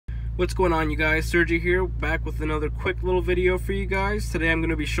What's going on, you guys? Sergi here, back with another quick little video for you guys. Today I'm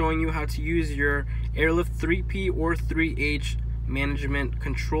going to be showing you how to use your AirLift 3P or 3H management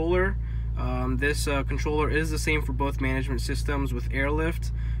controller. This controller is the same for both management systems with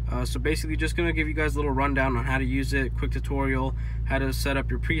AirLift. So basically just going to give you guys a little rundown on how to use it, quick tutorial, how to set up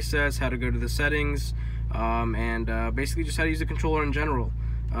your presets, how to go to the settings, and basically just how to use the controller in general.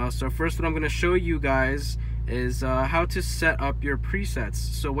 So first, what I'm going to show you guys is how to set up your presets.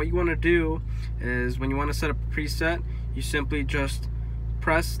 So what you want to do is, when you want to set up a preset, you simply just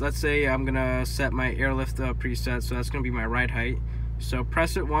press, let's say I'm gonna set my AirLift preset, so that's gonna be my ride height. So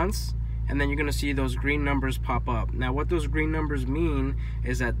press it once, and then you're gonna see those green numbers pop up. Now what those green numbers mean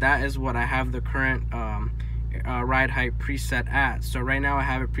is that is what I have the current ride height preset at. So right now I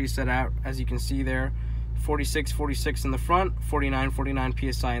have it preset at, as you can see there, 46 in the front, 49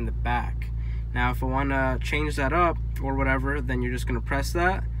 psi in the back. Now if I want to change that up or whatever, then you're just going to press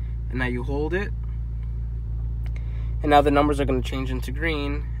that, and now you hold it, and now the numbers are going to change into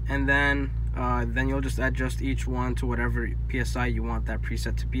green, and then you'll just adjust each one to whatever psi you want that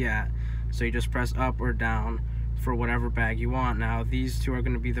preset to be at. So you just press up or down for whatever bag you want. Now these two are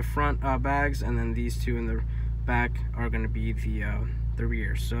going to be the front bags, and then these two in the back are going to be the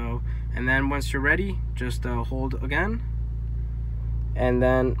rear. So, and then once you're ready, just hold again, and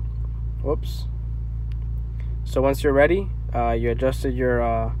then whoops. So once you're ready, you adjusted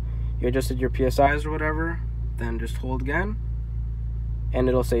your PSIs or whatever, then just hold again, and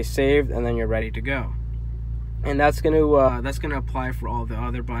it'll say saved, and then you're ready to go. And that's gonna apply for all the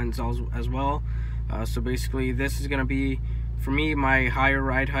other buttons as well. So basically, this is gonna be, for me, my higher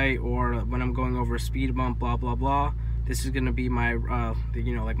ride height, or when I'm going over a speed bump, blah blah blah. This is gonna be my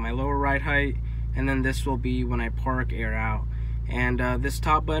like my lower ride height, and then this will be when I park, air out. And this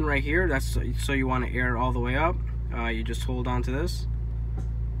top button right here, that's so you want to air all the way up. You just hold on to this,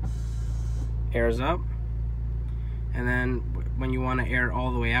 airs up, and then when you want to air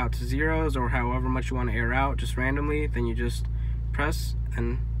all the way out to zeros, or however much you want to air out just randomly, then you just press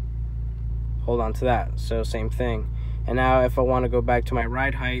and hold on to that. So same thing. And now if I want to go back to my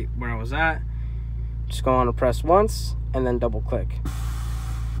ride height where I was at, just go on and press once and then double click.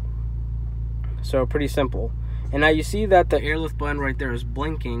 So pretty simple. And now you see that the AirLift button right there is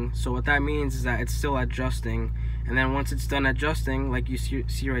blinking, so what that means is that it's still adjusting, and then once it's done adjusting, like you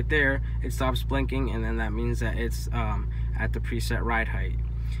see right there, it stops blinking, and then that means that it's at the preset ride height.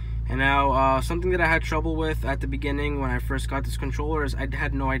 And now something that I had trouble with at the beginning when I first got this controller is I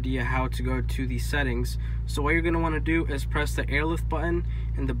had no idea how to go to the settings. So what you're going to want to do is press the AirLift button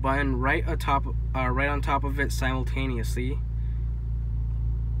and the button right on top of it simultaneously.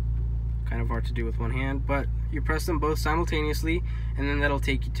 Kind of hard to do with one hand, but you press them both simultaneously, and then that'll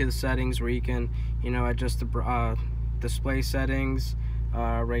take you to the settings where you can, adjust the display settings.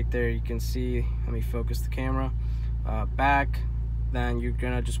 Right there you can see, let me focus the camera, back. Then you're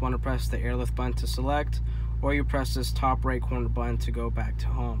gonna just want to press the AirLift button to select, or you press this top right corner button to go back to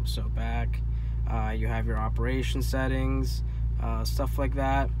home. So back, you have your operation settings, stuff like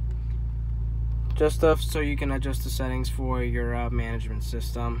that, just stuff so you can adjust the settings for your management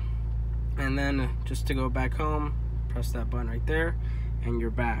system. And then just to go back home, press that button right there, and you're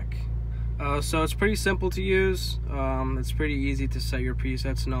back. So it's pretty simple to use. It's pretty easy to set your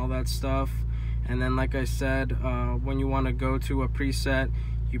presets and all that stuff. And then, like I said, when you want to go to a preset,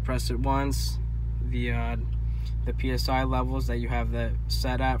 you press it once. The PSI levels that you have that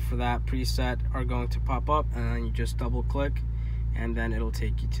set at for that preset are going to pop up, and then you just double click, and then it'll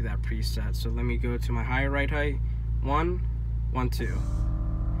take you to that preset. So let me go to my higher ride height, 1, 1, 2.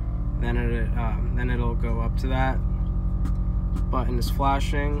 Then it'll go up to that. Button is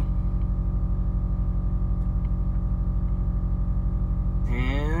flashing,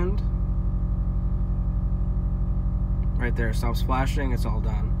 and right there, it stops flashing. It's all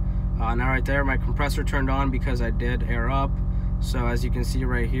done. Now right there, my compressor turned on because I did air up. So as you can see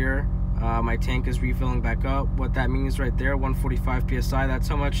right here, my tank is refilling back up. What that means right there, 145 psi. That's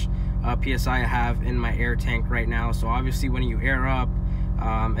how much psi I have in my air tank right now. So obviously, when you air up,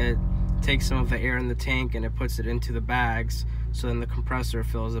 it takes some of the air in the tank and it puts it into the bags, so then the compressor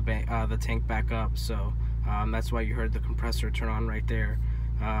fills the tank back up. So that's why you heard the compressor turn on right there.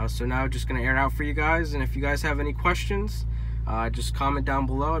 So now just gonna air out for you guys, and if you guys have any questions, just comment down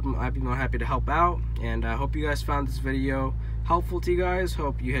below. I'd be more happy to help out. And I hope you guys found this video helpful to you guys.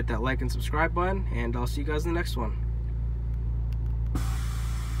 Hope you hit that like and subscribe button, and I'll see you guys in the next one.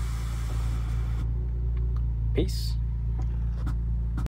 Peace.